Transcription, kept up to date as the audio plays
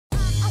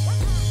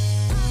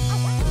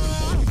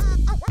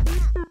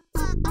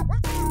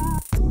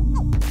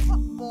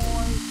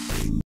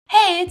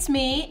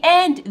me,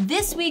 and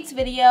this week's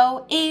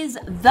video is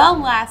the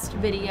last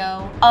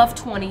video of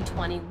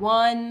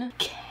 2021.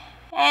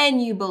 Can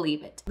you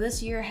believe it?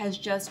 This year has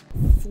just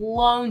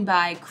flown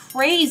by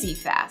crazy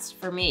fast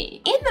for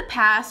me. In the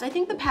past, I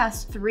think the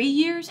past 3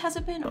 years, has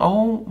it been?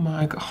 Oh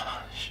my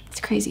gosh.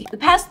 It's crazy. The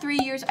past 3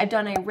 years, I've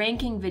done a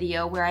ranking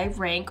video where I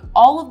rank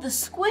all of the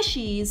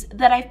squishies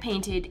that I've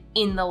painted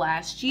in the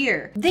last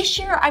year. This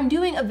year, I'm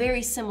doing a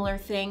very similar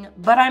thing,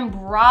 but I'm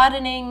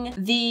broadening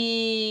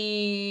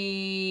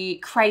the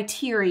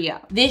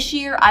criteria. This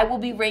year, I will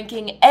be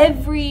ranking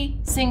every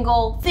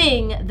single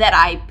thing that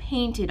I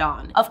painted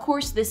on. Of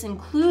course, this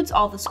includes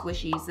all the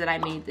squishies that I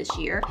made this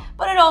year,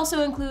 but it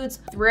also includes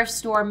thrift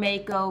store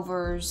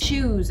makeovers,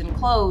 shoes and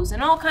clothes,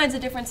 and all kinds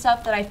of different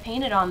stuff that I've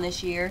painted on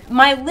this year.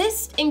 My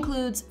list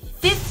includes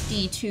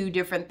 52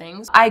 different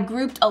things. I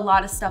grouped a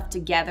lot of stuff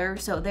together,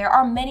 so there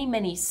are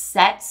many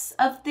sets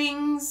of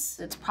things.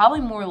 It's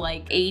probably more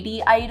like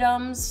 80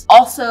 items.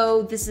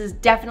 Also, this is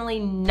definitely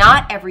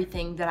not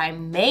everything that I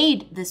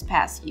made this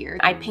past year.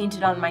 I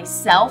painted on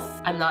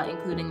myself. I'm not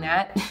including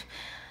that.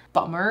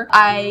 Bummer.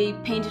 I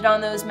painted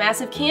on those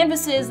massive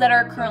canvases that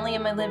are currently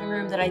in my living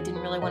room that I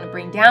didn't really want to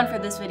bring down for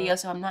this video,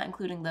 so I'm not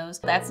including those.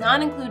 That's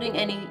not including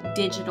any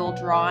digital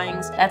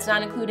drawings. That's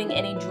not including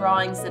any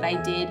drawings that I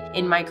did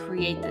in my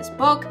Create This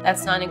book.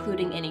 That's not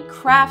including any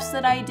crafts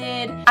that I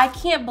did. I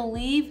can't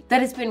believe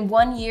that it's been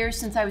 1 year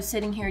since I was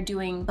sitting here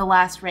doing the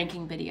last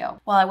ranking video.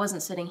 Well, I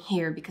wasn't sitting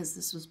here because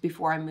this was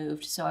before I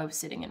moved, so I was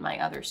sitting in my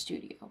other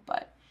studio,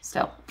 but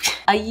still.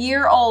 A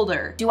year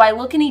older. Do I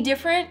look any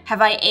different?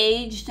 Have I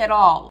aged at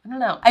all? I don't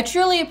know. I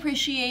truly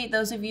appreciate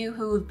those of you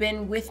who have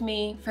been with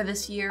me for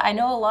this year. I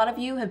know a lot of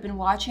you have been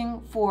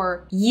watching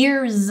for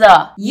years.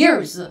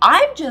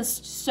 I'm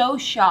just so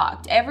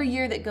shocked every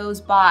year that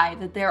goes by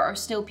that there are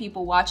still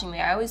people watching me.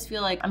 I always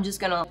feel like I'm just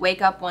gonna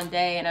wake up one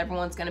day and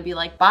everyone's gonna be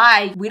like,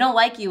 bye, we don't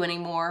like you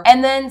anymore.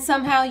 And then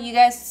somehow you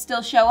guys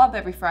still show up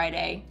every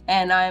Friday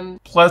and I'm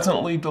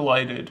pleasantly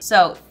delighted.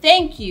 So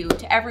thank you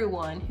to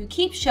everyone who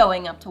keeps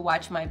showing up to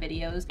watch my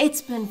videos.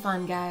 It's been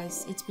fun,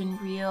 guys. It's been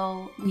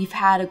real. We've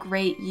had a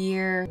great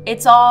year.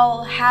 It's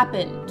all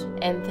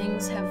happened and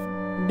things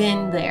have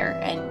been there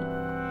and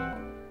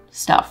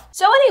stuff.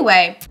 So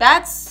anyway,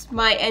 that's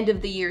my end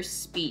of the year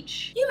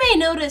speech. You may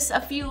notice a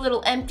few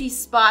little empty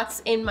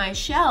spots in my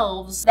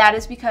shelves. That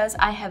is because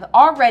I have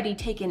already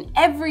taken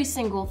every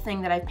single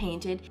thing that I've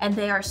painted and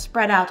they are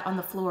spread out on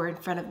the floor in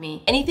front of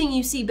me. Anything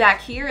you see back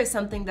here is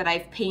something that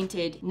I've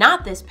painted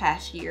not this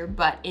past year,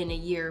 but in a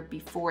year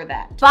before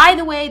that. By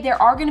the way,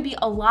 there are gonna be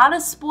a lot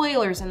of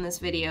spoilers in this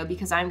video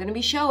because I'm gonna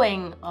be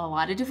showing a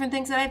lot of different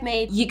things that I've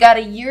made. You got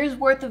a year's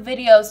worth of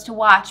videos to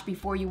watch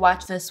before you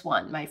watch this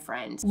one, my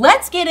friends.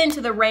 Let's get into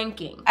the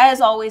ranking.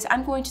 As always,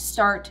 I'm going to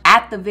start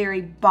at the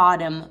very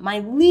bottom. My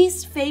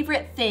least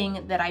favorite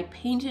thing that I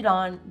painted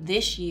on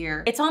this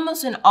year. It's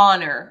almost an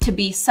honor to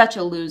be such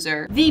a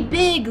loser. The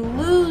big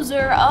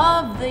loser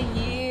of the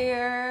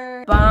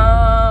year.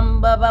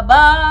 Bum, ba, ba,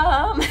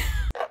 bum.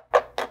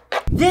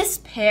 This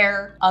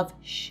pair of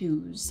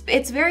shoes.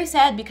 It's very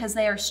sad because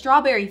they are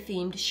strawberry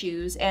themed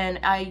shoes and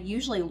I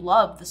usually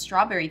love the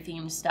strawberry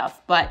themed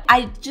stuff, but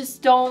I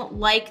just don't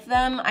like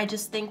them. I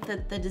just think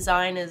that the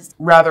design is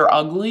rather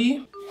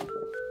ugly.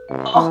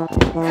 Oh,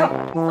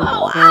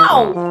 oh,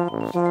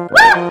 ow!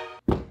 Ah!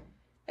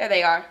 There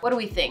they are. What do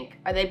we think?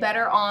 Are they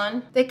better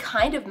on? They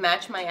kind of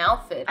match my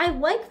outfit. I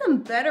like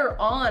them better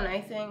on, I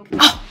think.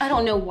 Oh, I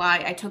don't know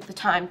why I took the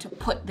time to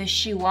put this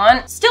shoe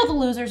on. Still the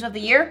losers of the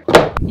year.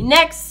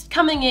 Next,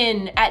 coming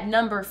in at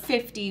number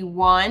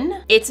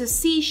 51, it's a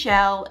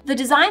seashell. The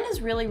design is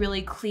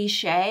really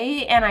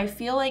cliche and I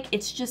feel like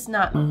it's just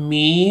not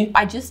me.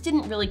 I just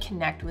didn't really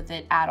connect with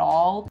it at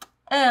all.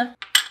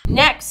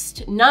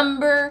 Next,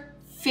 number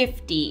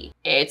 50.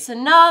 It's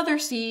another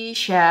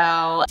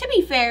seashell. To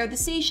be fair, the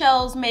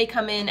seashells may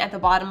come in at the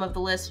bottom of the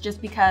list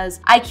just because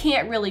I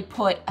can't really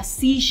put a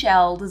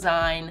seashell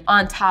design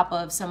on top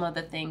of some of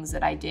the things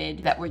that I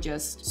did that were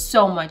just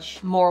so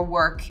much more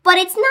work. But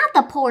it's not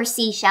the poor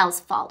seashell's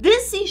fault.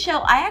 This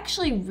seashell I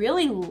actually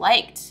really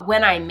liked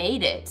when I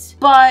made it,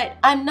 but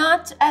I'm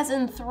not as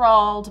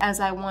enthralled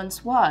as I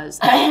once was.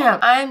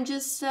 I'm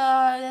just,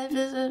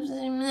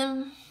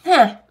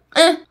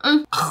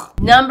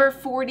 Number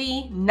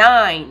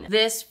 49,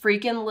 this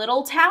freaking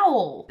little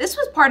towel. This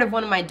was part of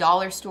one of my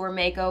dollar store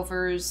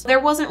makeovers. There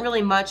wasn't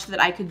really much that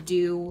I could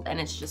do and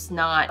it's just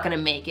not gonna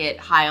make it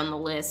high on the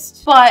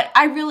list, but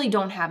I really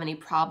don't have any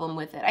problem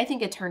with it. I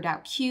think it turned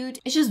out cute.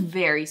 It's just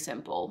very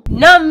simple.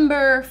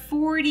 Number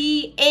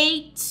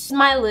 48,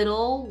 my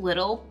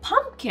little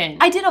pumpkin.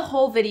 I did a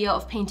whole video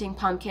of painting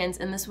pumpkins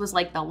and this was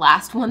like the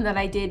last one that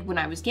I did when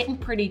I was getting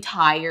pretty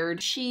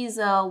tired. She's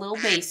a little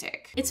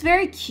basic. It's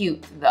very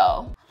cute though.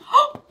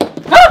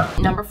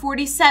 Number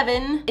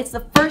 47, it's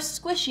the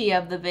first squishy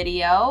of the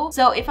video.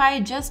 So if I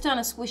had just done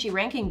a squishy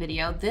ranking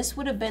video, this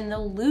would have been the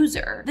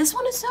loser. This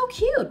one is so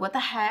cute. What the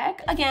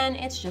heck? Again,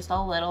 it's just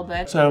a little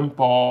bit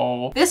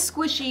simple. This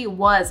squishy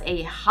was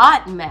a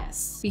hot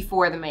mess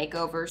before the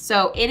makeover,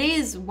 so it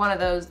is one of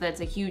those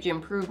that's a huge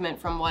improvement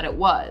from what it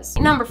was.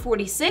 Number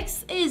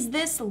 46 is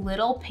this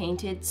little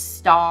painted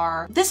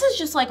star. This is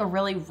just like a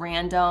really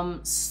random,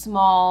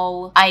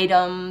 small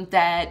item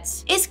that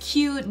is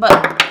cute,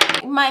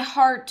 but my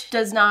heart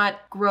does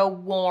not grow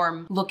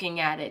warm looking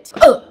at it.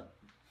 Ugh.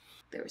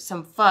 There was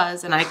some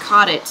fuzz and I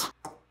caught it.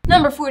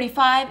 Number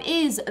 45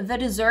 is the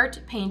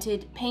dessert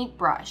painted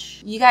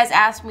paintbrush. You guys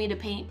asked me to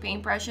paint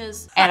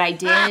paintbrushes and I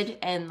did,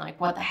 and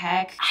like, what the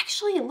heck?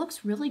 Actually, it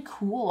looks really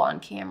cool on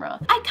camera.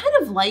 I kind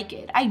of like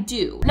it, I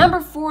do. Number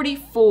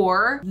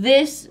 44,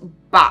 this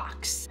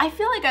box. I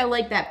feel like I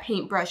like that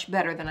paintbrush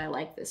better than I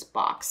like this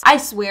box. I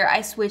swear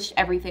I switched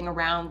everything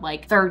around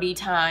like 30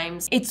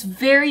 times. It's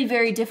very,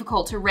 very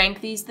difficult to rank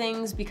these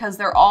things because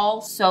they're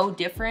all so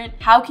different.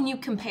 How can you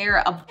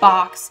compare a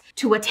box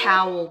to a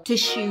towel to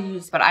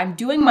shoes? But I'm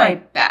doing my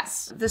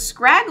best. The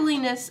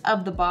scraggliness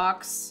of the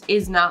box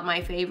is not my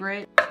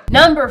favorite.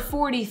 Number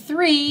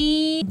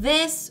 43,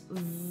 this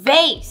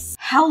vase.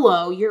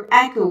 Hello, you're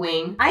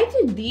echoing. I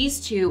did these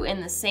two in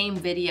the same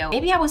video.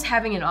 Maybe I was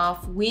having an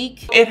off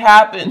week. It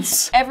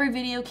happens. Every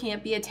video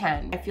can't be a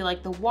 10. I feel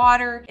like the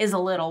water is a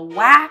little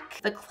whack.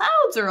 The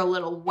clouds are a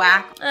little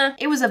whack.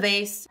 It was a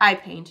vase. I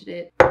painted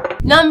it.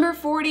 Number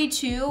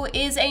 42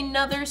 is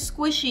another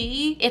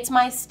squishy. It's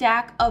my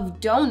stack of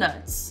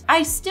donuts.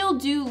 I still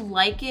do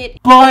like it,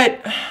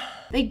 but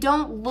they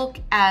don't look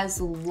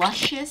as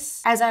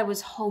luscious as I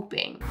was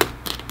hoping.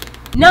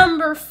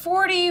 Number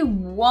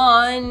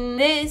 41,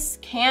 this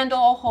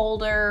candle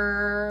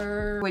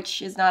holder,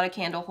 which is not a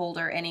candle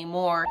holder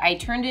anymore. I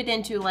turned it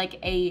into like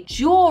a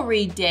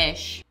jewelry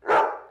dish.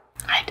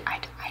 I don't know.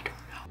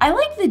 I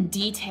like the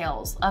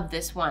details of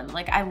this one.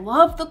 Like, I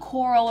love the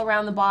coral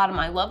around the bottom.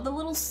 I love the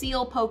little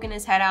seal poking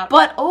his head out.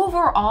 But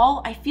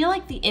overall, I feel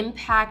like the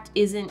impact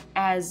isn't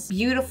as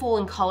beautiful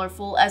and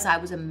colorful as I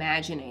was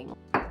imagining.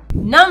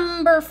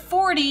 Number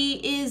 40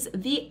 is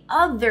the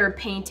other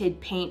painted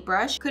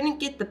paintbrush. Couldn't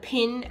get the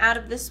pin out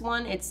of this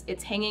one.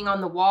 It's hanging on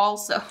the wall,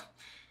 so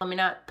let me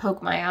not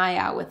poke my eye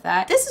out with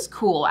that. This is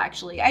cool,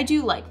 actually. I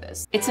do like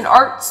this. It's an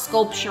art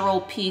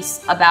sculptural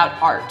piece about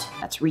art.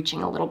 That's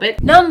reaching a little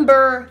bit.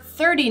 Number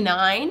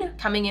 39,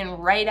 coming in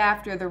right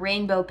after the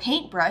rainbow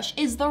paintbrush,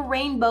 is the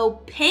rainbow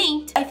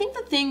paint. I think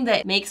the thing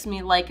that makes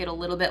me like it a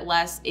little bit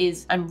less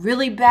is I'm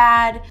really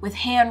bad with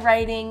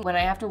handwriting. When I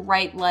have to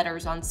write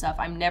letters on stuff,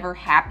 I'm never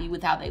happy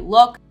with how they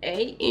look.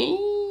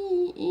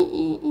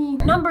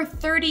 Number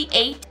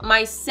 38,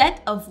 my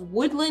set of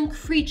woodland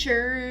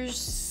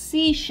creatures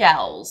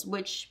seashells,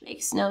 which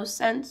makes no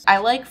sense. I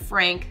like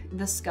Frank,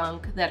 the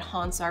skunk that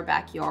haunts our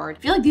backyard.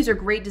 I feel like these are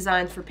great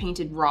designs for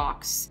painted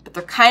rocks, but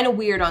they're kind of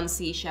weird on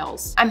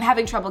seashells. I'm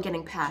having trouble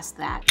getting past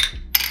that.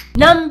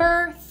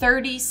 Number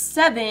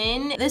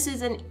 37, this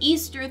is an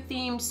Easter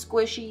themed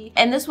squishy,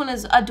 and this one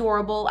is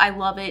adorable. I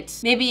love it.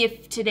 Maybe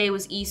if today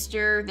was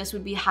Easter, this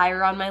would be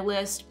higher on my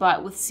list,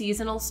 but with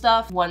seasonal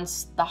stuff,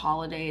 once the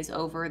holiday is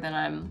over, then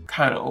I'm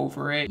kind of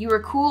over it. You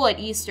were cool at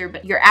Easter,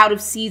 but you're out of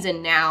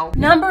season now.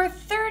 Number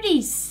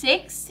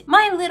 36,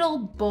 my little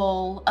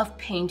bowl of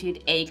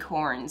painted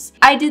acorns.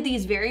 I did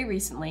these very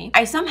recently.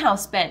 I somehow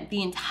spent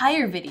the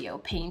entire video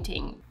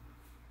painting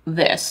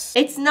this.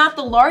 It's not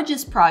the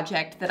largest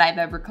project that I've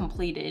ever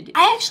completed.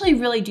 I actually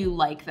really do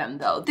like them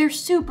though. They're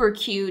super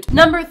cute.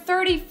 Number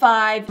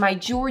 35, my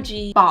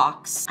Georgie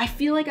box. I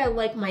feel like I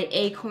like my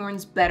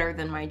acorns better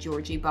than my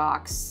Georgie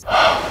box.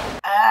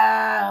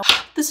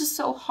 This is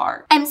so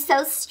hard. I'm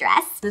so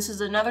stressed. This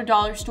is another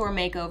dollar store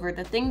makeover.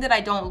 The thing that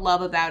I don't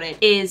love about it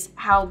is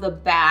how the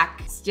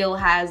back still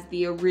has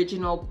the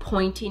original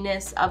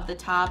pointiness of the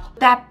top.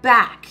 That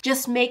back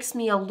just makes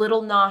me a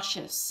little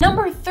nauseous.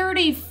 Number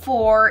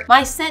 34,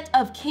 my set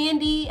of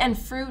candy and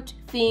fruit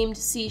themed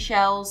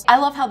seashells. I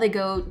love how they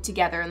go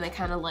together and they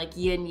kind of like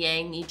yin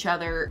yang each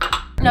other.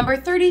 Number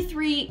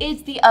 33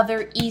 is the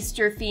other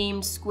Easter themed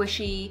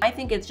squishy. I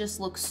think it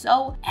just looks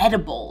so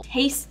edible,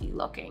 tasty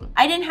looking.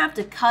 I didn't have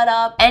to cut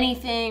up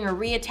anything or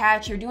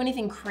reattach or do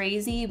anything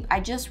crazy. I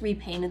just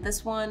repainted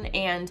this one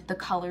and the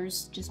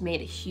colors just made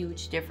a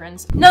huge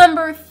difference.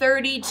 Number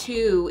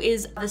 32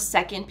 is the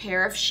second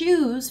pair of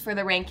shoes for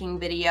the ranking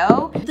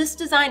video. This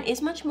design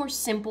is much more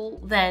simple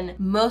than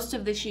most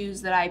of the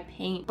shoes that I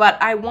paint, but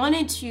I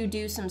wanted to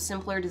do some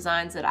simpler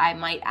designs that I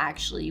might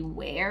actually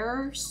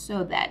wear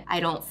so that I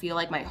don't feel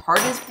like my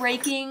heart is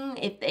breaking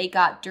if they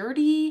got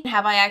dirty.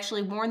 Have I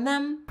actually worn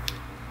them?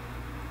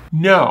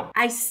 No.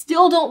 I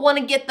still don't want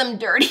to get them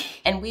dirty.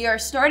 And we are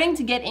starting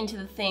to get into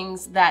the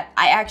things that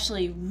I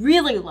actually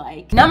really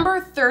like.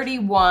 Number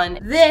 31,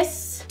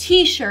 this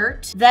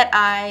t-shirt that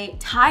I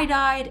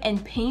tie-dyed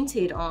and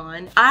painted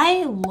on.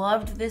 I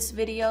loved this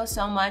video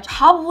so much.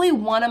 Probably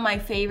one of my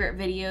favorite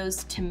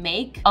videos to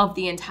make of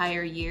the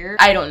entire year.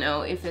 I don't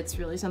know if it's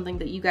really something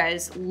that you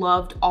guys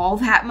loved all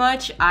that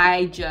much.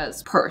 I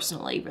just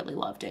personally really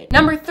loved it.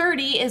 Number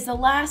 30 is the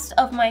last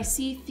of my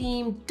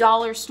sea-themed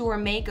dollar store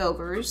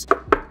makeovers.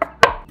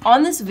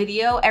 On this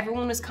video,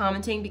 everyone was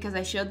commenting because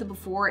I showed the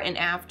before and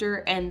after,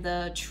 and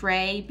the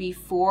tray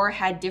before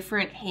had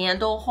different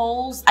handle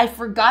holes. I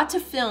forgot to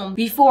film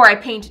before I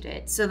painted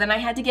it, so then I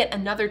had to get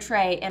another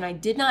tray, and I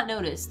did not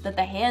notice that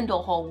the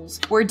handle holes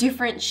were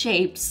different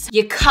shapes.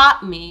 You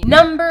caught me.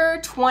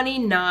 Number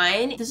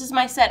 29. This is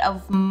my set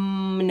of,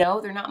 no,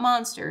 they're not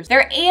monsters.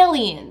 They're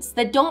aliens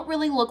that don't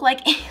really look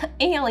like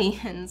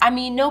aliens. I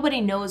mean,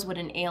 nobody knows what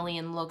an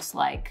alien looks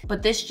like,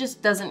 but this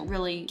just doesn't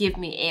really give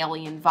me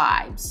alien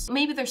vibes.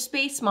 Maybe they're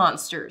space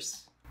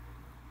monsters.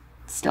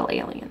 Still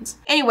aliens.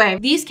 Anyway,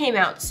 these came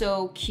out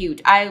so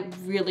cute. I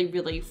really,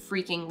 really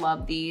freaking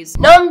love these.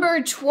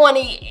 Number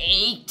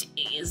 28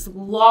 is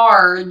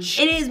large.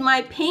 It is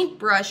my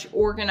paintbrush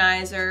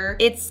organizer.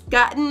 It's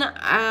gotten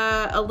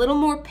a little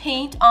more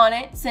paint on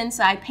it since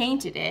I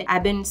painted it.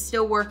 I've been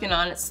still working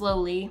on it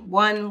slowly,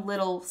 one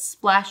little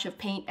splash of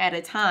paint at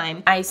a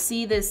time. I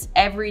see this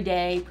every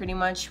day pretty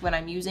much when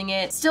I'm using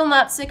it. Still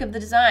not sick of the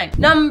design.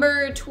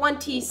 Number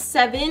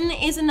 27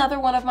 is another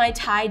one of my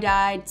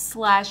tie-dyed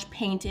 /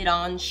 painted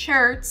on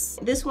shirts.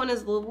 This one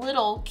is the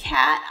little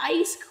cat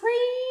ice cream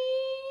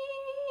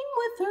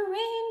with a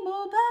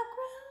rainbow background.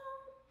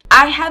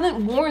 I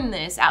haven't worn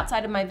this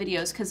outside of my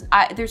videos because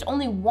there's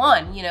only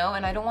one, you know,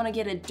 and I don't want to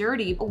get it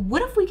dirty. But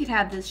what if we could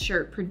have this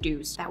shirt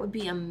produced? That would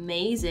be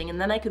amazing, and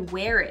then I could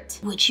wear it.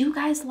 Would you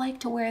guys like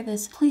to wear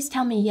this? Please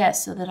tell me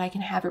yes so that I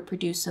can have it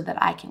produced so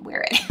that I can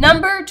wear it.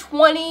 Number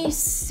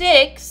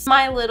 26,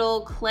 my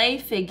little clay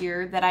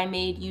figure that I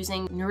made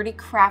using Nerdy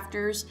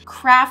Crafter's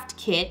craft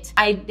kit.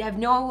 I have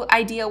no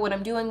idea what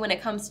I'm doing when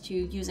it comes to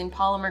using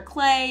polymer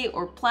clay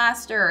or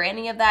plaster or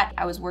any of that.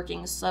 I was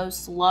working so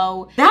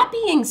slow. That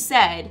being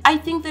said, I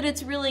think that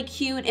it's really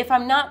cute if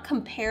I'm not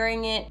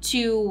comparing it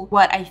to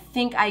what I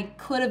think I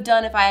could have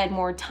done if I had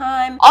more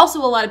time. Also,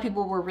 a lot of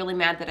people were really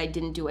mad that I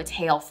didn't do a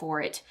tail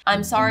for it.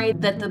 I'm sorry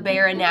that the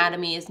bear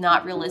anatomy is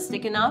not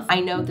realistic enough.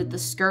 I know that the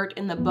skirt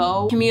and the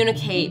bow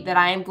communicate that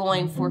I am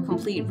going for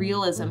complete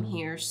realism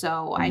here,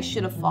 so I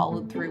should have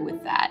followed through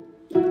with that.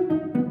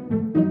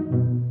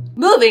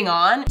 Moving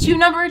on to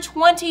number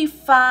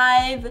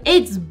 25,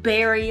 it's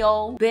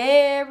Burial.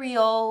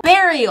 Burial.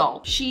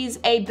 She's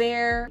a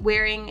bear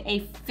wearing a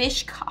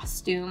fish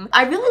costume.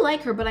 I really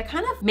like her, but I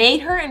kind of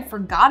made her and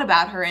forgot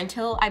about her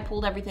until I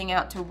pulled everything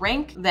out to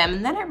rank them,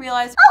 and then I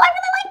realized, Oh, I really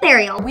like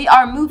Burial. we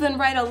are moving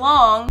right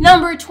along.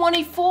 Number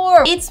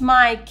 24, it's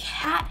my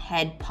cat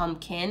head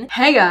pumpkin.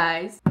 Hey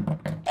guys.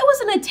 It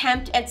was an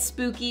attempt at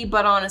spooky,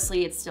 but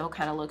honestly, it still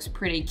kind of looks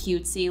pretty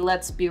cutesy,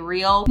 let's be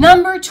real.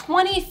 Number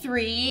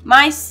 23,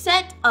 my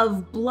set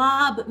of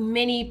blob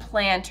mini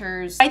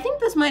planters. I think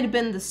this might have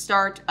been the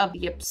start of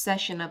the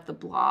obsession of the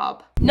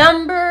blob.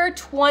 Number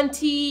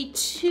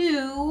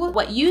 22,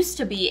 what used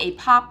to be a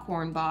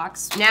popcorn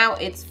box. Now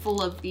it's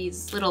full of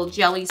these little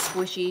jelly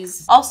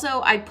squishies.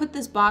 Also, I put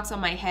this box on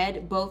my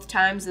head both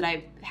times that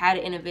I've had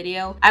it in a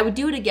video. I would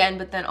do it again,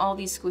 but then all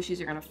these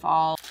squishies are gonna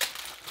fall.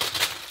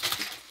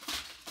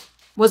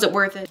 Was it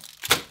worth it?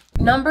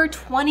 Number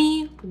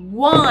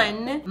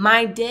 21,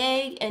 my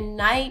day and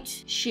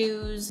night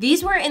shoes.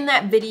 These were in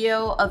that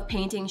video of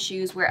painting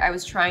shoes where I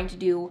was trying to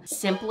do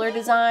simpler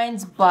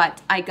designs,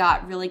 but I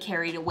got really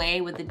carried away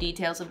with the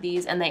details of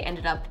these, and they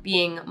ended up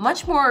being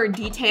much more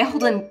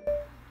detailed, and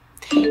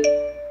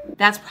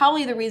that's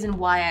probably the reason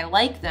why I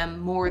like them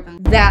more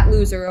than that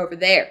loser over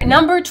there.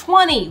 Number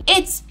 20,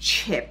 it's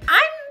Chip.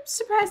 I'm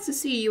surprised to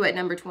see you at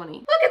number 20.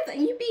 Look at that,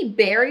 you beat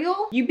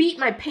Burial. You beat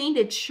my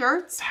painted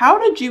shirts. How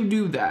did you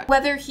do that?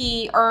 Whether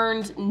he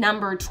earned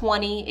number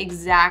 20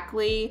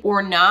 exactly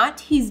or not,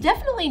 he's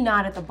definitely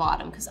not at the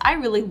bottom because I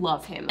really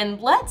love him.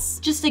 And let's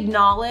just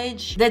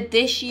acknowledge that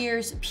this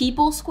year's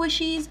people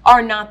squishies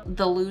are not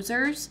the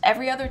losers.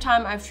 Every other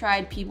time I've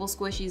tried people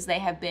squishies, they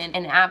have been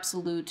an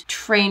absolute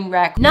train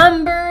wreck.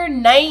 Number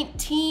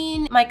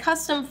 19, my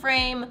custom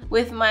frame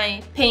with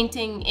my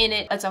painting in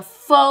it. It's a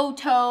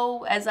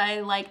photo, as I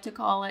like to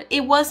call it.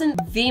 It wasn't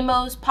the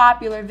most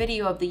popular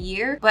video of the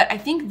year, but I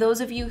think those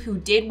of you who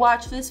did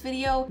watch this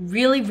video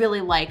really,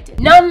 really liked it.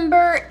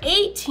 Number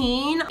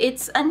 18,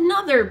 it's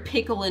another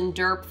pickle and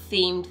derp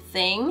themed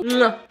thing.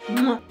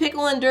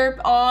 Pickle and derp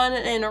on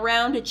and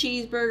around a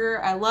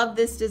cheeseburger. I love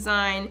this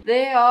design.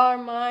 They are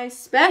my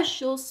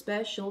special,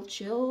 special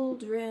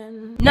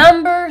children.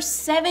 Number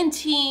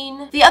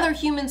 17, the other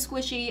human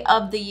squishy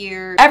of the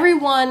year.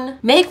 Everyone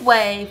make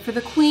way for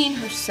the queen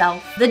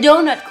herself, the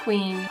donut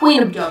queen,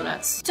 queen of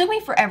donuts. It took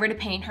me forever to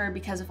paint her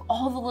because of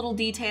all the little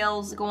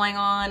details going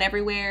on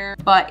everywhere,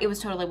 but it was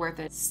totally worth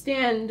it.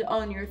 Stand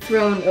on your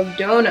throne of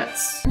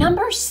donuts.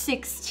 Number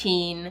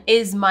 16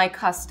 is my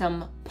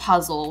custom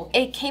puzzle.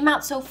 It came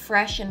out so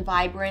fresh and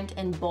vibrant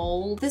and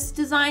bold. This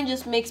design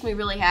just makes me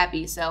really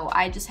happy, so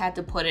I just had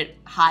to put it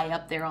high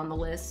up there on the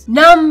list.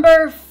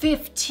 Number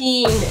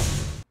 15.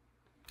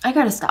 I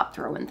gotta stop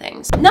throwing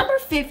things. Number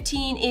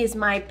 15 is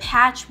my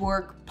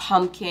patchwork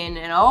pumpkin,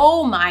 and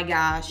oh my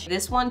gosh,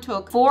 this one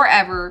took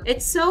forever.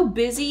 It's so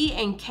busy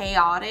and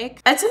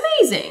chaotic. It's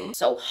amazing.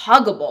 So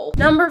huggable.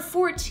 Number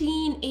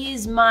 14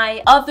 is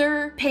my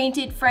other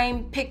painted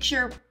frame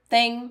picture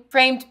thing.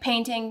 Framed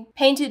painting,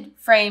 painted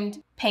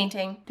framed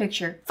painting,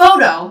 picture,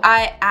 photo.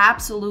 I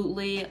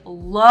absolutely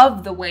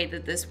love the way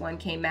that this one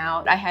came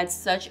out. I had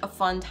such a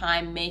fun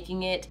time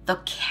making it. The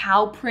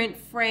cow print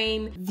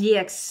frame, the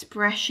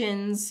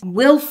expressions,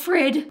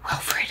 Wilfred.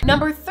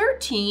 Number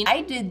 13,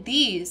 I did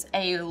these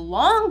a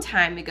long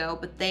time ago,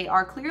 but they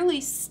are clearly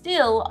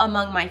still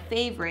among my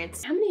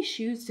favorites. How many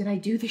shoes did I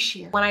do this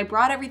year? When I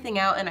brought everything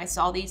out and I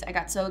saw these, I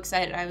got so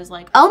excited. I was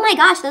like, oh my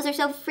gosh, those are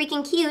so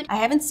freaking cute. I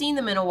haven't seen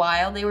them in a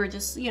while. They were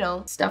just, you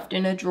know, stuffed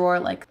in a drawer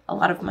like a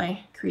lot of my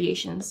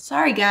creations.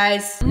 Sorry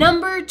guys.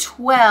 Number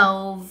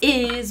 12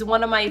 is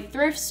one of my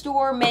thrift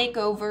store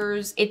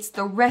makeovers. It's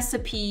the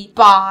recipe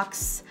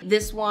box.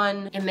 This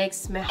one, it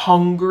makes me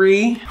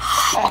Hungry.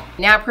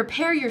 Now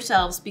prepare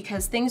yourselves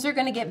because things are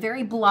gonna get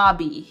very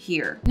blobby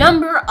here.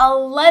 Number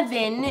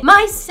 11,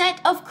 my set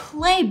of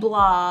clay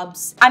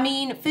blobs. I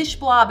mean, Fish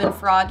Blob and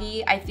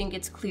Froggy, I think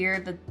it's clear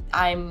that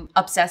I'm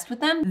obsessed with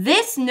them.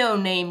 This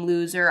no-name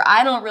loser,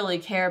 I don't really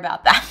care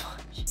about that much.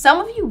 Some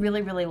of you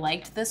really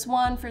liked this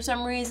one for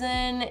some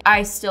reason.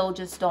 I still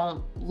just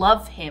don't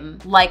love him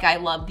like I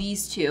love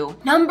these two.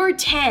 Number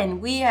 10,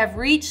 we have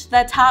reached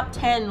the top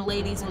 10,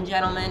 ladies and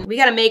gentlemen. We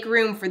gotta make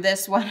room for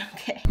this one,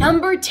 okay.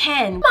 Number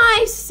 10,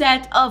 my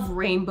set of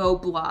rainbow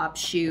blob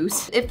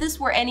shoes. If this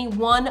were any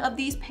one of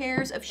these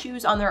pairs of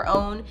shoes on their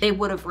own, they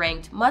would have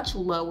ranked much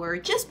lower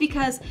just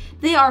because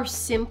they are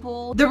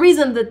simple. The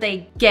reason that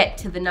they get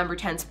to the number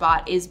 10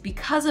 spot is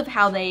because of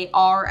how they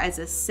are as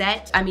a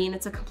set. I mean,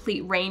 it's a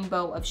complete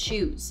rainbow of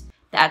shoes.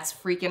 That's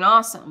freaking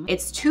awesome.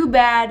 It's too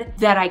bad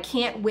that I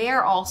can't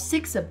wear all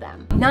 6 of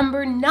them.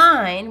 Number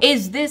 9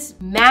 is this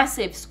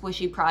massive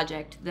squishy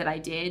project that I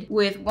did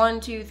with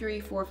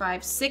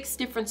 6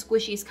 different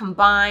squishies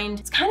combined.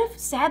 It's kind of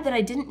sad that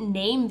I didn't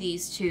name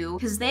these two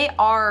because they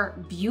are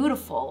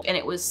beautiful and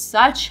it was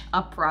such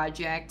a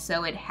project,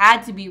 so it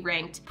had to be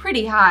ranked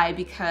pretty high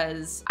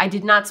because I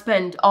did not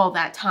spend all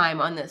that time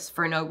on this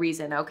for no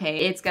reason, okay?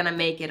 It's gonna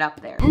make it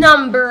up there.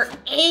 Number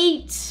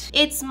 8,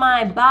 it's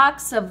my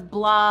box of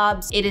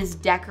blobs. It is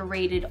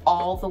decorated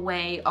all the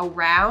way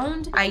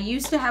around. I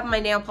used to have my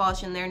nail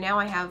polish in there. Now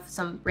I have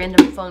some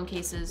random phone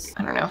cases.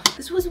 I don't know.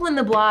 This was when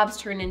the blobs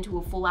turned into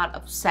a full-out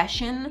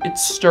obsession. It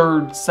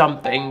stirred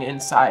something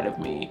inside of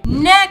me.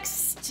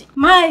 Next,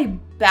 my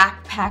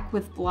backpack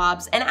with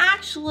blobs. And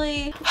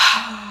actually,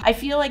 I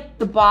feel like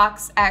the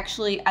box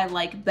actually I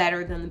like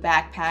better than the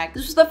backpack.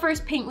 This was the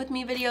first paint with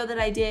me video that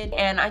I did,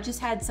 and I just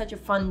had such a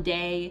fun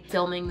day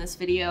filming this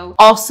video.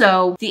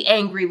 Also, the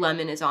angry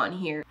lemon is on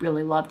here.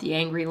 Really love the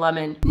angry lemon.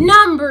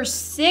 Number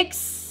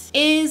 6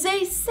 is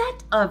a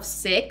set of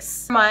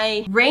 6.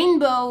 My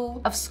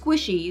rainbow of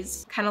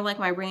squishies, kind of like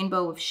my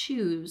rainbow of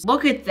shoes.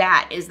 Look at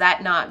that. Is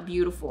that not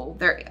beautiful?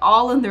 They're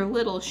all in their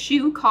little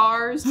shoe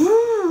cars.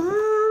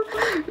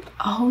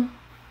 Oh.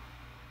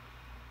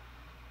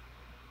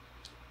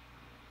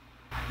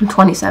 I'm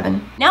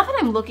 27. Now that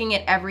I'm looking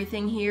at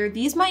everything here,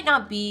 these might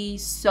not be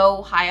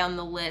so high on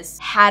the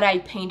list had I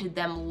painted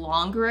them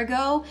longer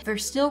ago. They're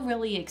still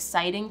really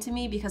exciting to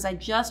me because I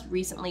just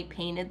recently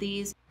painted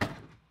these.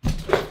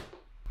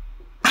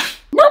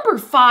 Number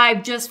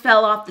 5 just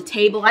fell off the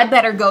table. I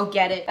better go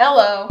get it.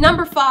 Hello.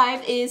 Number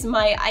 5 is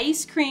my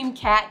ice cream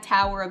cat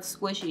tower of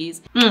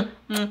squishies.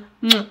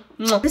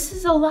 This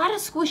is a lot of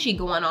squishy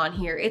going on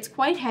here. It's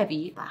quite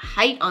heavy. The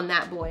height on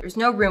that boy. There's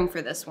no room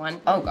for this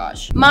one. Oh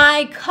gosh.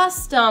 My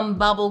custom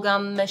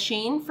bubblegum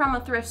machine from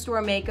a thrift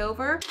store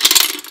makeover.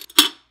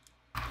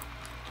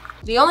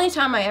 The only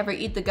time I ever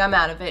eat the gum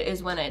out of it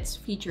is when it's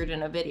featured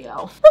in a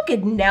video. Look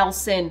at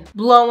Nelson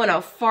blowing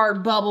a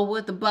fart bubble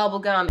with the bubble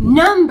gum.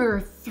 Number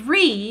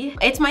 3,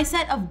 it's my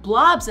set of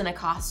blobs in a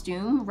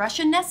costume,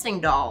 Russian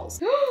nesting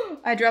dolls.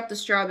 I dropped the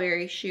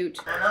strawberry, shoot.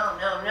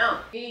 No.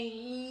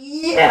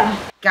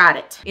 Yeah. Got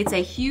it. It's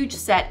a huge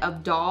set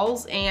of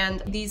dolls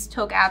and these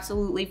took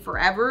absolutely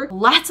forever.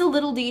 Lots of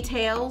little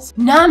details.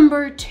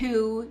 Number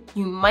 2,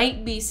 you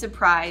might be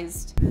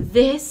surprised.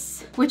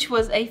 This, which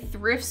was a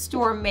thrift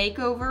store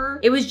makeover.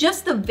 It was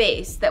just the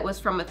vase that was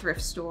from a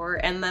thrift store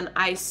and then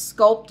I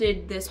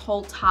sculpted this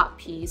whole top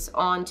piece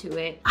onto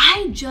it.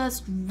 I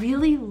just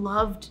really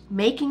loved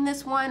making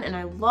this one and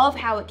I love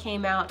how it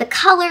came out. The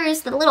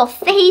colors, the little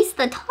face,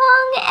 the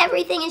tongue,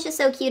 everything is just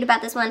so cute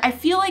about this one. I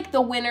feel like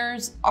the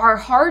winners are are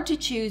hard to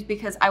choose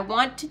because I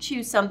want to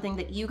choose something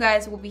that you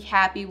guys will be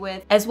happy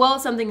with, as well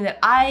as something that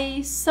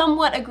I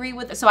somewhat agree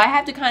with. So I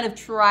have to kind of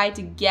try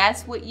to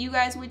guess what you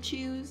guys would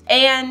choose.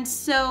 And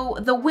so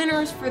the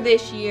winners for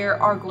this year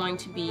are going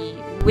to be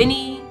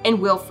Winnie and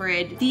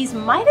Wilfred. These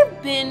might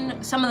have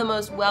been some of the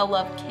most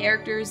well-loved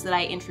characters that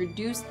I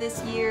introduced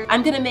this year.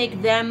 I'm gonna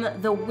make them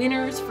the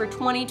winners for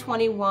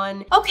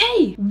 2021.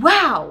 Okay,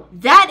 wow,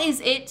 that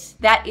is it.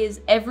 That is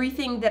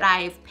everything that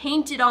I've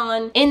painted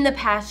on in the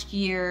past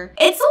year.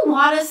 It's a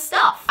lot of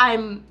stuff.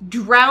 I'm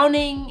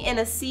drowning in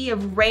a sea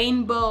of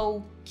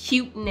rainbow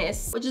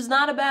cuteness, which is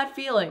not a bad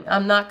feeling.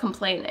 I'm not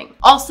complaining.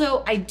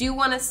 Also, I do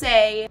want to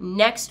say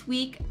next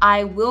week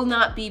I will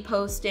not be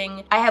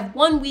posting. I have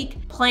 1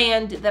 week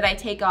planned that I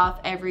take off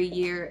every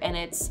year, and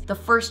it's the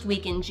first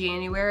week in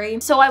January.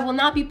 So I will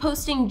not be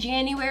posting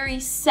January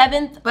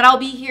 7th, but I'll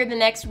be here the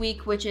next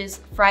week, which is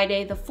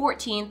Friday the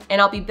 14th,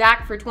 and I'll be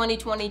back for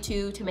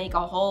 2022 to make a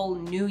whole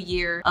new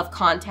year of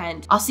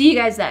content. I'll see you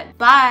guys then.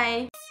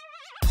 Bye.